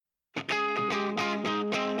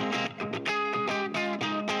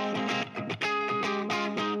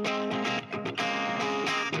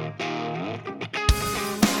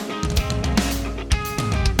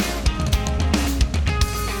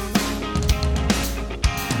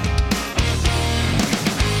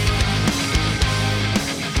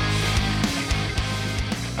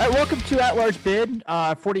Welcome to At Large Bid,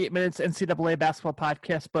 48 minutes NCAA basketball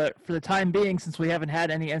podcast. But for the time being, since we haven't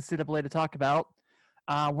had any NCAA to talk about,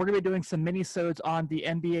 we're going to be doing some mini-sodes on the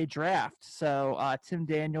NBA draft. So Tim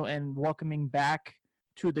Daniel, and welcoming back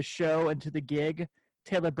to the show and to the gig,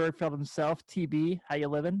 Taylor Bergfeld himself. TB, how you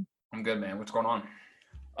living? I'm good, man. What's going on?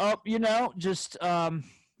 Oh, just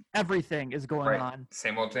everything is going on.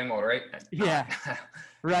 Same old, right? Yeah,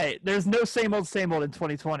 right. There's no same old in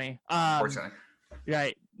 2020. Unfortunately.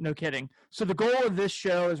 Right, no kidding. So the goal of this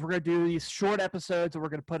show is we're going to do these short episodes that we're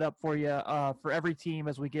going to put up for you for every team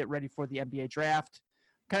as we get ready for the NBA draft.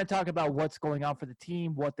 Kind of talk about what's going on for the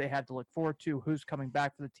team, what they have to look forward to, who's coming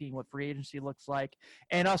back for the team, what free agency looks like,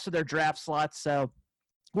 and also their draft slots. So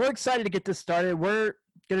we're excited to get this started. We're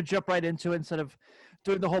going to jump right into it instead of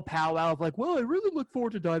doing the whole powwow of like, well, I really look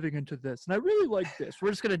forward to diving into this, and I really like this. We're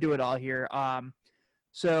just going to do it all here.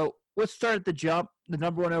 So let's start at the jump. The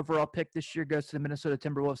number one overall pick this year goes to the Minnesota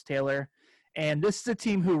Timberwolves, Taylor. And this is a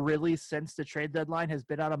team who really, since the trade deadline, has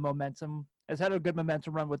been on a momentum, has had a good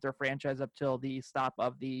momentum run with their franchise up till the stop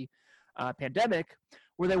of the pandemic.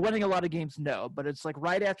 Were they winning a lot of games? No. But it's like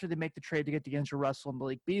right after they make the trade to get D'Angelo Russell and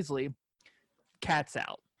Malik Beasley, cat's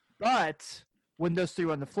out. But when those three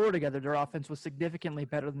were on the floor together, their offense was significantly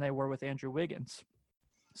better than they were with Andrew Wiggins.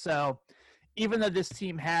 So even though this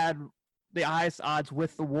team had the highest odds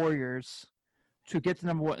with the Warriors to get to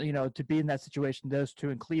number one, to be in that situation, those two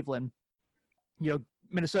in Cleveland,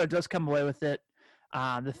 Minnesota does come away with it.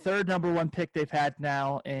 The third number one pick they've had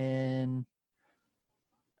now in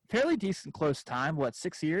fairly decent close time.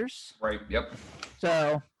 6 years? Right. Yep.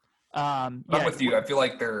 So, I'm with you. I feel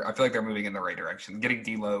like they're moving in the right direction. Getting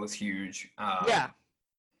D'Lo is huge.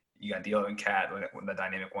 You got D'Lo and Cat with the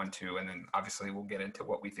dynamic 1-2, and then obviously we'll get into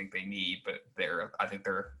what we think they need. But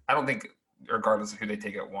I don't think regardless of who they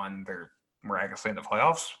take at one, they're miraculously in the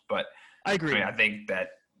playoffs. But I agree. I think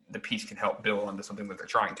that the piece can help build onto something that they're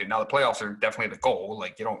trying to. Now the playoffs are definitely the goal.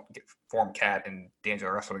 Like you don't form Cat and D'Angelo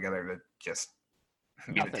Russell together to just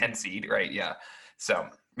be the 10 seed, right? Yeah. So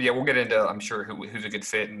we'll get into I'm sure who's a good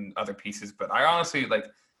fit and other pieces. But I honestly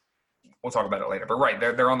we'll talk about it later. But right,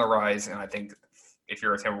 they're on the rise, and I think if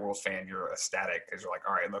you're a Timberwolves fan, you're ecstatic because you're like,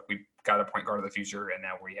 all right, look, we've got a point guard of the future, and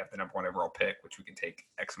now we have the number one overall pick, which we can take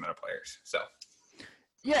X amount of players. So.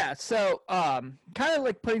 Yeah, so kind of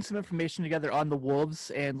like putting some information together on the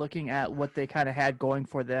Wolves and looking at what they kind of had going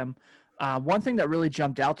for them. One thing that really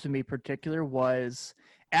jumped out to me in particular was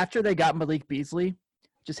after they got Malik Beasley,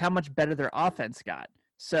 just how much better their offense got.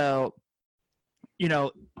 So,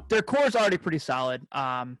 their core is already pretty solid.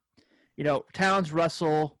 Towns,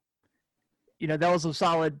 Russell, that was a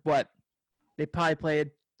solid, they probably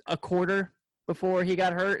played a quarter before he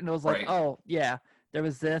got hurt, and it was like, Oh, yeah, there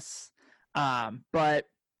was this. But,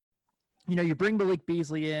 you bring Malik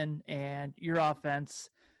Beasley in, and your offense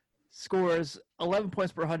scores 11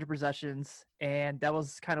 points per 100 possessions, and that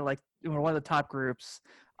was kind of like one of the top groups.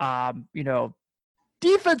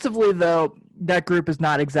 Defensively, though, that group is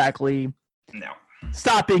not exactly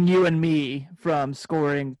stopping you and me from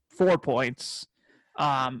scoring 4 points.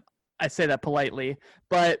 I say that politely,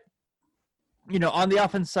 but on the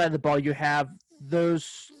offensive side of the ball, you have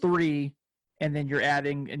those three, and then you're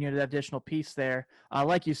adding the additional piece there.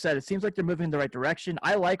 Like you said, it seems like they're moving in the right direction.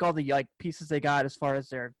 I like all the pieces they got as far as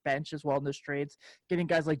their bench as well in those trades. Getting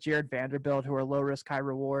guys like Jared Vanderbilt who are low risk, high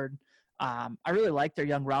reward. I really like their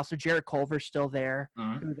young roster. Jarrett Culver's still there,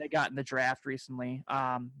 who they got in the draft recently,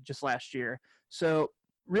 just last year. So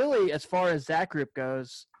really, as far as that group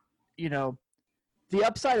goes, the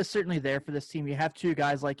upside is certainly there for this team. You have two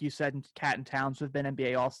guys, like you said, Cat and Towns, who have been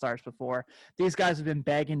NBA All-Stars before. These guys have been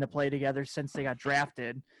begging to play together since they got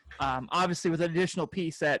drafted. Obviously, with an additional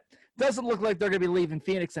piece that doesn't look like they're going to be leaving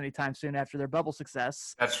Phoenix anytime soon after their bubble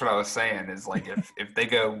success. That's what I was saying is if they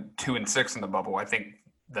go 2-6 in the bubble, I think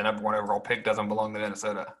the number one overall pick doesn't belong to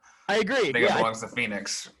Minnesota. I agree. I think it belongs to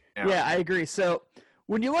Phoenix. Yeah, I agree. So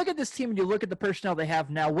when you look at this team and you look at the personnel they have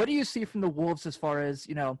now, what do you see from the Wolves as far as,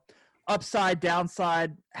 upside,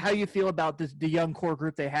 downside, how you feel about the young core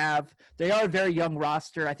group they have? They are a very young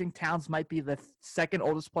roster. I think Towns might be the second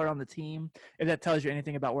oldest player on the team, if that tells you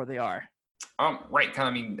anything about where they are. Right.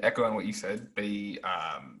 Kind of, echoing what you said, they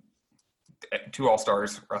two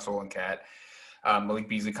All-Stars, Russell and Cat. Malik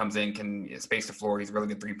Beasley comes in, can space the floor. He's a really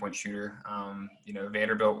good three-point shooter.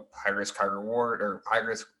 Vanderbilt, low risk, high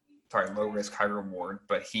reward.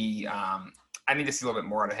 But he, I need to see a little bit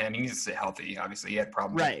more out of him. He needs to stay healthy. Obviously, he had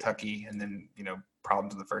problems with Kentucky, and then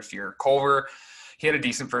problems in the first year. Culver, he had a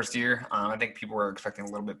decent first year. I think people were expecting a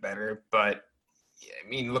little bit better, but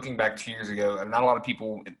looking back 2 years ago, not a lot of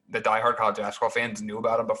people, the diehard college basketball fans, knew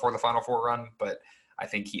about him before the Final Four run. But I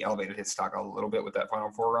think he elevated his stock a little bit with that Final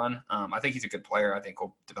Four run. I think he's a good player. I think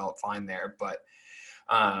he'll develop fine there. But,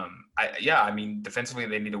 I mean, defensively,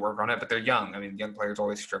 they need to work on it, but they're young. I mean, young players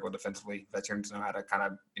always struggle defensively. Veterans know how to kind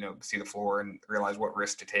of, see the floor and realize what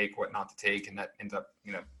risks to take, what not to take, and that ends up,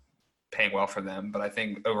 paying well for them. But I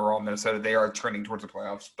think overall, Minnesota, they are trending towards the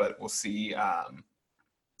playoffs, but we'll see.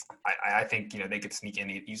 I think, they could sneak in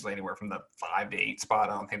easily anywhere from the 5 to 8 spot.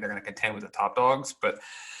 I don't think they're going to contend with the top dogs, but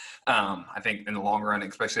I think in the long run,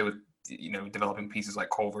 especially with, developing pieces like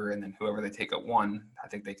Culver and then whoever they take at 1, I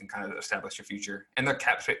think they can kind of establish a future. And their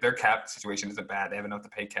cap situation isn't bad. They have enough to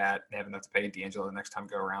pay Cat. They have enough to pay D'Angelo the next time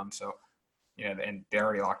go around. So, and they're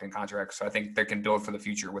already locked in contracts. So I think they can build for the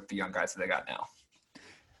future with the young guys that they got now.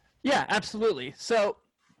 Yeah, absolutely. So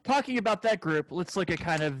talking about that group, let's look at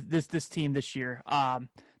kind of this team this year.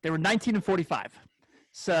 They were 19-45.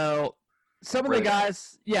 So some of the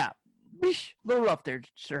guys, a little rough there,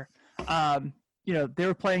 sure. They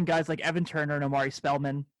were playing guys like Evan Turner and Omari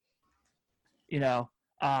Spellman. Josh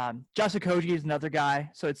Okogie is another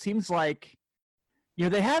guy. So it seems like,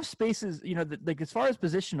 they have spaces, like as far as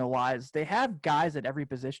positional wise, they have guys at every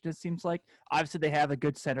position, it seems like. Obviously, they have a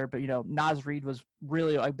good center, but, Naz Reid was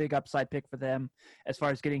really a big upside pick for them as far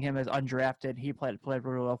as getting him as undrafted. He played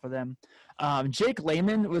really well for them. Jake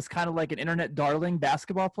Layman was kind of like an internet darling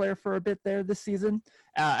basketball player for a bit there this season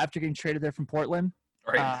after getting traded there from Portland.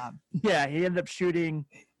 Right. He ended up shooting.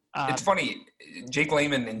 It's funny. Jake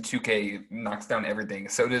Layman in 2K knocks down everything.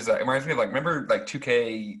 So does it reminds me of remember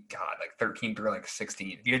 2K, 13 through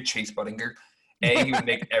 16. If you had Chase Budinger, he would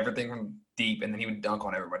make everything from deep, and then he would dunk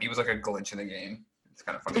on everybody. He was like a glitch in the game. It's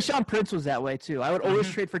kind of funny. Tayshaun Prince was that way too. I would always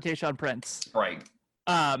trade for Tayshaun Prince. Right.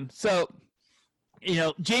 So,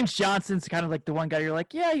 James Johnson's kind of like the one guy you're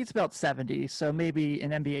like, yeah, he's about 70, so maybe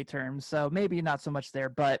in NBA terms, so maybe not so much there,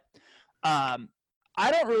 but I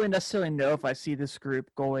don't really necessarily know if I see this group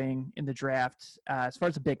going in the draft as far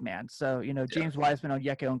as a big man. So, James Wiseman,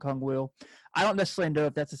 Onyeka Okongwu. I don't necessarily know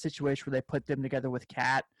if that's a situation where they put them together with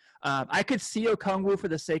Cat. I could see Okongwu for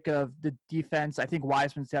the sake of the defense. I think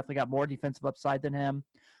Wiseman's definitely got more defensive upside than him.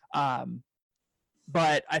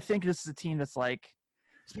 But I think this is a team that's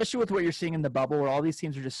especially with what you're seeing in the bubble where all these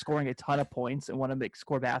teams are just scoring a ton of points and want to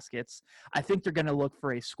score baskets, I think they're going to look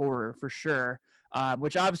for a scorer for sure.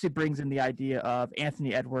 Which obviously brings in the idea of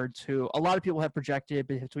Anthony Edwards, who a lot of people have projected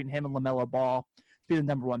between him and LaMelo Ball to be the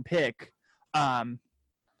number 1 pick.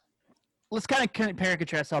 Let's kind of compare and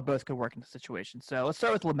contrast how both could work in the situation. So let's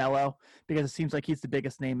start with LaMelo because it seems like he's the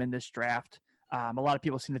biggest name in this draft. A lot of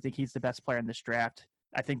people seem to think he's the best player in this draft.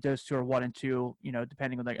 I think those two are 1 and 2,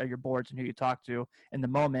 depending on your boards and who you talk to in the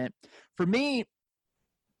moment. For me,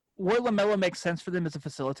 where LaMelo makes sense for them as a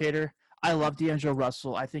facilitator, I love D'Angelo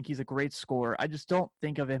Russell. I think he's a great scorer. I just don't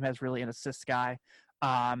think of him as really an assist guy.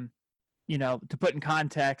 To put in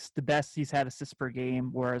context, the best he's had assists per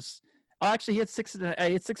game was actually he had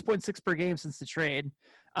 6.6 per game since the trade.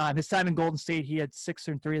 His time in Golden State, he had 6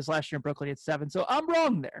 and 3. His last year in Brooklyn, he had 7. So I'm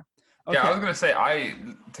wrong there. Okay. Yeah, I was gonna say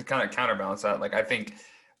to kind of counterbalance that, I think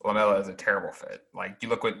LaMelo is a terrible fit. You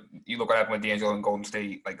look what happened with D'Angelo in Golden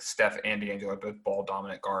State. Steph and D'Angelo are both ball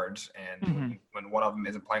dominant guards, and when one of them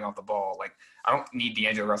isn't playing off the ball, I don't need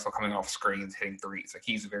D'Angelo Russell coming off screens hitting threes.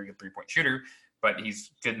 He's a very good 3-point shooter, but he's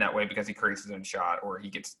good in that way because he creates his own shot or he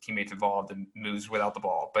gets teammates involved and moves without the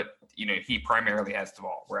ball. But he primarily has the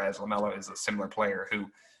ball, whereas LaMelo is a similar player who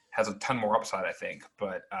has a ton more upside, I think.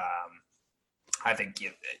 But I think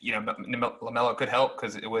LaMelo could help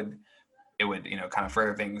because it would kind of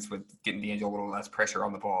further things with getting D'Angelo a little less pressure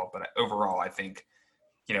on the ball. But overall, I think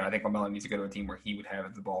LaMelo needs to go to a team where he would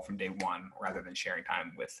have the ball from day one rather than sharing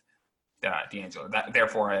time with D'Angelo.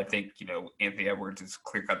 Therefore, I think, Anthony Edwards is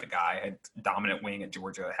clear-cut the guy. Had dominant wing at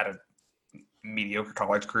Georgia, had a mediocre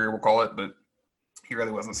college career, we'll call it, but he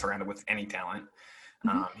really wasn't surrounded with any talent.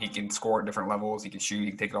 He can score at different levels. He can shoot. He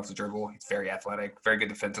can take it off the dribble. He's very athletic, very good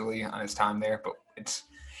defensively on his time there, but it's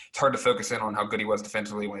hard to focus in on how good he was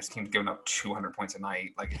defensively when his team's giving up 200 points a night.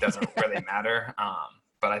 It doesn't really matter.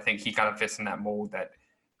 But I think he kind of fits in that mold that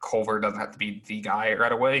Culver doesn't have to be the guy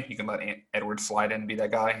right away. You can let Edwards slide in and be that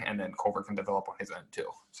guy, and then Culver can develop on his own too.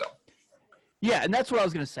 So. Yeah, and that's what I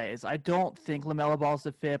was going to say is I don't think LaMelo Ball's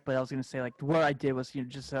the fit, but I was going to say what I did was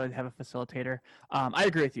just so I'd have a facilitator. I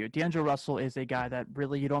agree with you. D'Angelo Russell is a guy that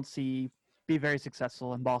really you don't see be very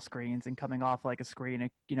successful in ball screens and coming off a screen,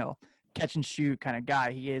 catch and shoot kind of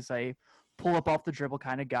guy. He is a pull up off the dribble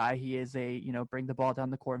kind of guy. He is a, bring the ball down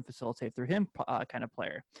the court and facilitate through him kind of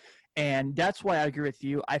player. And that's why I agree with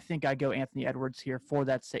you. I think I go Anthony Edwards here for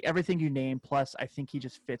that sake. Everything you name, plus I think he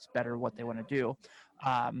just fits better what they want to do.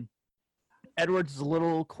 Edwards is a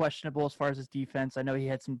little questionable as far as his defense. I know he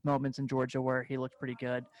had some moments in Georgia where he looked pretty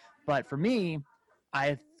good, but for me,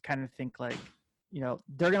 I kind of think like, they're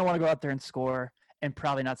going to want to go out there and score and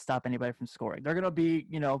probably not stop anybody from scoring. They're going to be,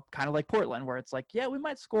 kind of like Portland, where it's like, yeah, we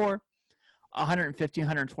might score 150,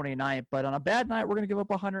 120 a night, but on a bad night, we're going to give up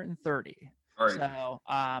 130. Right. So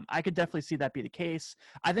I could definitely see that be the case.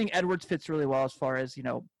 I think Edwards fits really well as far as,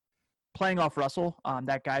 playing off Russell,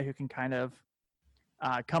 that guy who can kind of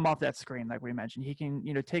come off that screen, like we mentioned. He can,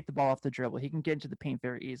 take the ball off the dribble. He can get into the paint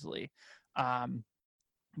very easily. Drive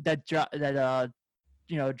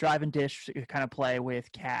and dish kind of play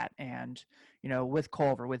with Cat and, with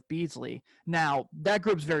Culver, with Beasley. Now, that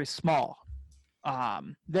group's very small.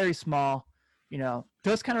 Very small.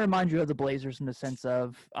 Does kind of remind you of the Blazers in the sense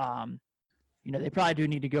of, they probably do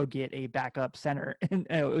need to go get a backup center and,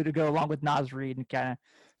 to go along with Naz Reid and kind of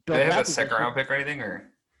build. Do they have a second round pick or anything, or?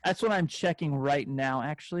 That's what I'm checking right now,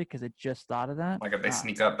 actually, because I just thought of that. Like if they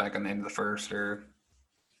sneak up back on the end of the first, or?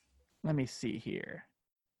 Let me see here.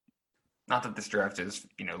 Not that this draft is,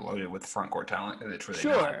 loaded with front court talent. It's really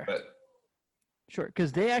sure. not, but. Sure,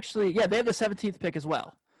 because they actually, they have the 17th pick as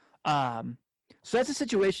well. So that's a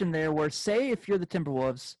situation there where, say, if you're the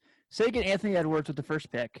Timberwolves, say you get Anthony Edwards with the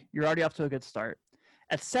first pick, you're already off to a good start.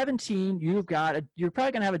 At 17, you're probably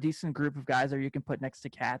going to have a decent group of guys that you can put next to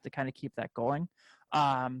Cat to kind of keep that going.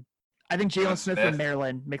 I think Jalen Smith from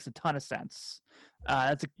Maryland makes a ton of sense.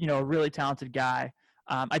 That's a really talented guy.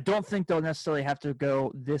 I don't think they'll necessarily have to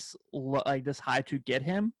go this high to get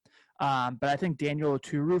him. But I think Daniel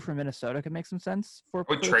Oturu from Minnesota could make some sense for.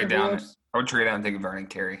 I would trade down and take Vernon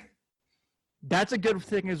Carey. That's a good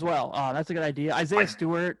thing as well. That's a good idea. Isaiah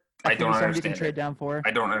Stewart. I don't understand. You can trade down for.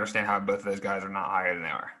 I don't understand how both of those guys are not higher than they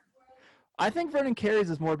are. I think Vernon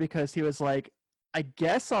Carey's is more because he was like, I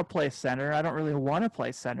guess I'll play center. I don't really want to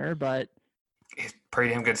play center, but he's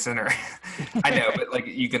pretty damn good center. I know, but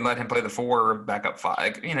you can let him play the 4 or backup 5.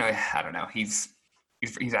 I don't know. He's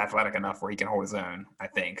athletic enough where he can hold his own, I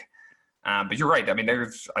think. But you're right. I mean,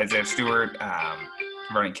 there's Isaiah Stewart,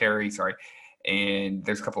 Vernon Carey, and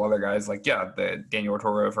there's a couple other guys the Daniel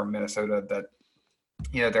Oturu from Minnesota that,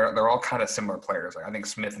 they're all kind of similar players. I think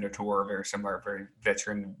Smith and Oturu are very similar, very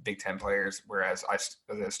veteran Big Ten players, whereas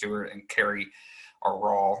Isaiah Stewart and Carey are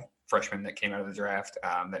raw freshmen that came out of the draft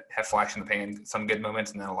that have flashed in the pan, some good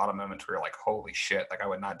moments, and then a lot of moments where you're like, holy shit, I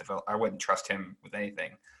wouldn't trust him with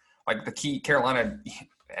anything. The key, Carolina,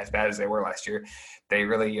 as bad as they were last year, they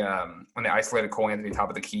really, when they isolated Cole Anthony top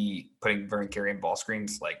of the key, putting Vernon Carey in ball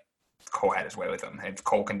screens, Cole had his way with him. And if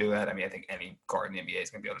Cole can do that, I think any guard in the NBA is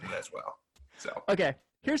going to be able to do that as well. So okay,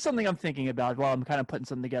 here's something I'm thinking about while I'm kind of putting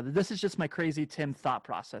something together. This is just my crazy Tim thought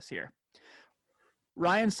process here.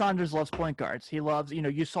 Ryan Saunders loves point guards. He loves,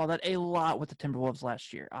 you saw that a lot with the Timberwolves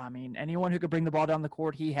last year. Anyone who could bring the ball down the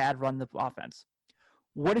court, he had run the offense.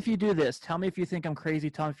 What if you do this? Tell me if you think I'm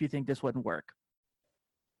crazy. Tell me if you think this wouldn't work.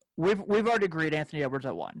 We've already agreed Anthony Edwards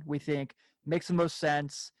at 1. We think makes the most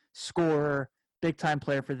sense, scorer, big-time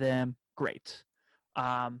player for them, great.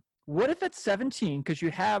 What if it's 17 because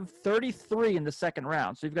you have 33 in the second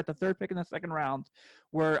round? So you've got the third pick in the second round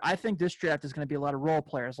where I think this draft is going to be a lot of role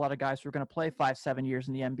players, a lot of guys who are going to play 5-7 years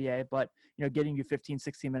in the NBA, but getting you 15,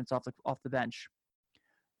 16 minutes off the bench.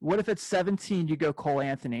 What if it's 17 you go Cole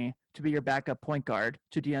Anthony to be your backup point guard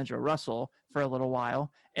to D'Angelo Russell for a little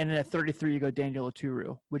while, and then at 33 you go Daniel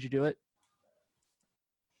Oturu? Would you do it?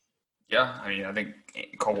 Yeah, I think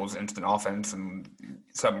Cole's instant offense and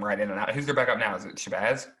something right in and out. Who's their backup now? Is it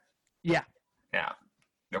Shabazz? Yeah. Yeah.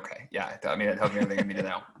 Okay. Yeah. That tells me everything I need to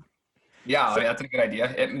know. Yeah, that's a good idea.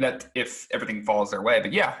 That if everything falls their way,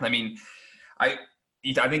 but yeah, I think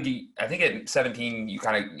at 17 you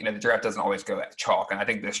kind of the draft doesn't always go at chalk, and I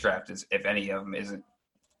think this draft is, if any of them, it's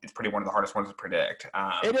pretty one of the hardest ones to predict.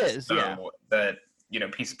 It is. So yeah. That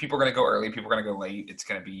people are going to go early, people are going to go late. It's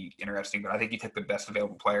going to be interesting, but I think you take the best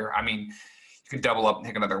available player. You could double up and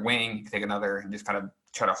take another wing. You could take another and just kind of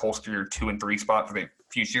try to holster your 2 and 3 spot for the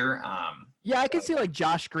future. I could see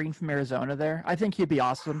Josh Green from Arizona there. I think he'd be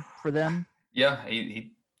awesome for them. Yeah,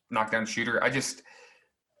 he knockdown shooter. I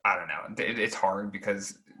don't know. It's hard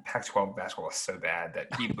because Pac-12 basketball is so bad that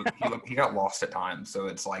he got lost at times. So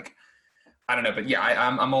it's I don't know, but yeah,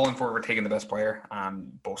 I'm all in for taking the best player,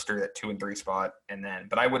 bolster that 2 and 3 spot,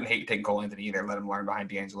 but I wouldn't hate taking Cole Anthony either. Let him learn behind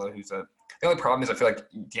D'Angelo, the only problem is I feel like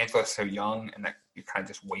D'Angelo is so young, and that you're kind of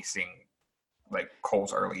just wasting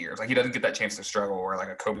Cole's early years. He doesn't get that chance to struggle, or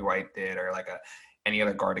a Kobe White did, or any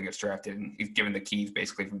other guard that gets drafted, and he's given the keys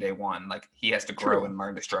basically from day one. He has to grow and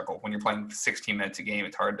learn to struggle. When you're playing 16 minutes a game,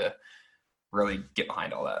 it's hard to really get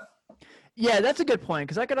behind all that. Yeah, that's a good point,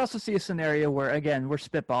 because I could also see a scenario where, again, we're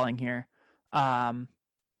spitballing here.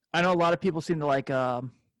 I know a lot of people seem to like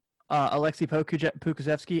Alexei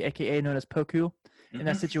Pokusevsky, aka known as Poku, in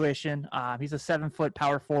that situation. He's a 7-foot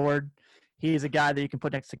power forward. He's a guy that you can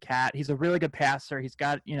put next to Cat. He's a really good passer. He's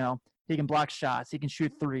got, he can block shots. He can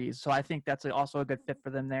shoot threes. So I think that's also a good fit for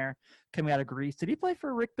them there. Coming out of Greece, did he play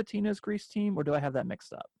for Rick Pitino's Greece team, or do I have that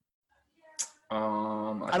mixed up?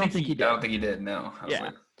 I don't think he did. I don't think he did. No.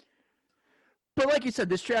 Yeah. But like you said,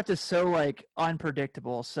 this draft is so like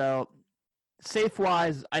unpredictable. So safe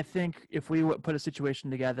wise, I think if we would put a situation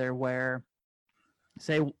together where,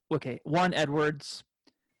 say, okay, 1 Edwards,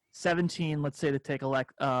 17, let's say to take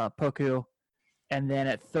Poku, and then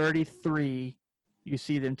at 33, you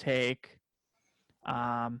see them take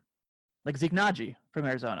like Zeke Naji from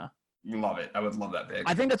Arizona. Love it. I would love that pick.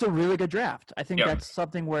 I think that's a really good draft. I think that's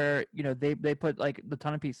something where, they put like the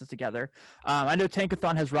ton of pieces together. I know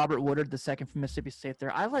Tankathon has Robert Woodard, the second from Mississippi State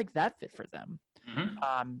there. I like that fit for them.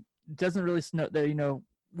 Doesn't really that,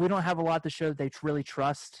 we don't have a lot to show that they really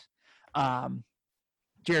trust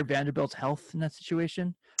Jared Vanderbilt's health in that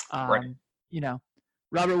situation. Right.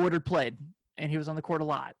 Robert Woodard played and he was on the court a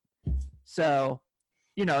lot. So,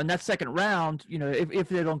 in that second round, if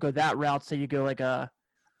they don't go that route, say you go like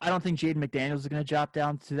I don't think Jaden McDaniels is going to drop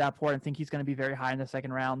down to that point. I think he's going to be very high in the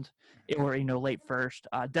second round or, late first.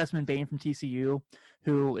 Desmond Bain from TCU,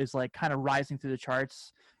 who is like kind of rising through the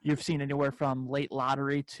charts. You've seen anywhere from late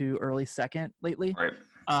lottery to early second lately. Right.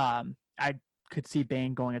 I could see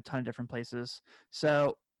Bain going a ton of different places.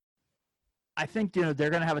 So I think, they're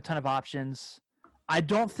going to have a ton of options. I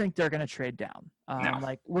don't think they're going to trade down. No.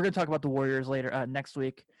 Like we're going to talk about the Warriors later next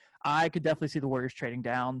week. I could definitely see the Warriors trading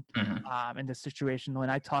down in this situation.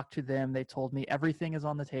 When I talked to them, they told me everything is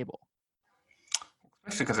on the table.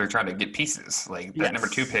 Especially because they're trying to get pieces. Like that number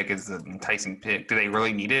 2 pick is the enticing pick. Do they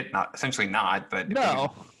really need it? Essentially not. But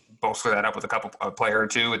no. Bolster that up with a player or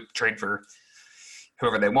two, and trade for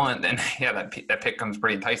whoever they want. Then that pick comes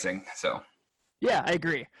pretty enticing. So. Yeah, I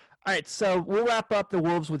agree. All right, so we'll wrap up the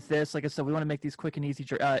Wolves with this. Like I said, we want to make these quick and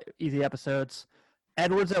easy episodes.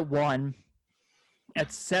 Edwards at 1.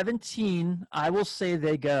 At 17, I will say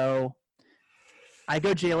I go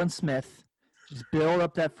Jalen Smith, just build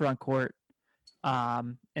up that front court.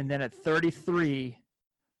 And then at 33,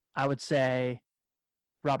 I would say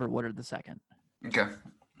Robert Woodard the second. Okay.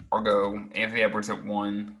 I'll go Anthony Edwards at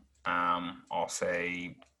 1. I'll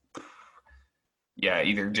say,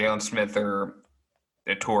 either Jalen Smith or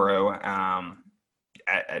Toro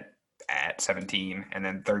at 17, and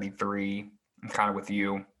then 33, I'm kind of with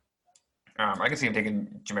you. I can see him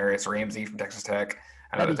taking Jamarius Ramsey from Texas Tech.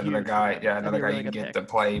 I know that's another guy. Yeah, another guy you can get to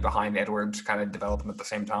play behind Edwards, kind of develop him at the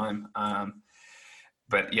same time.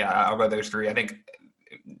 But I'll go those 3. I think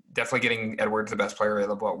definitely getting Edwards the best player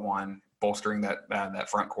available at 1, bolstering that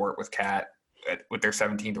front court with Cat with their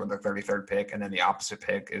 17th or their 33rd pick, and then the opposite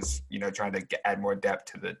pick is trying to add more depth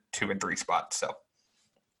to the 2 and 3 spots. So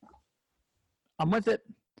I'm with it.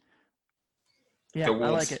 Yeah, I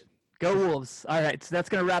like it. Go Wolves. All right, so that's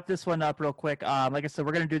going to wrap this one up real quick. Like I said,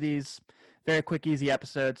 we're going to do these very quick, easy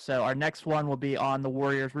episodes. So our next one will be on the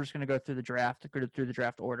Warriors. We're just going to go through the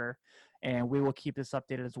draft order, and we will keep this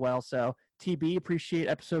updated as well. So TB, appreciate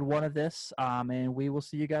episode 1 of this, and we will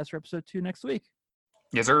see you guys for episode 2 next week.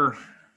 Yes, sir.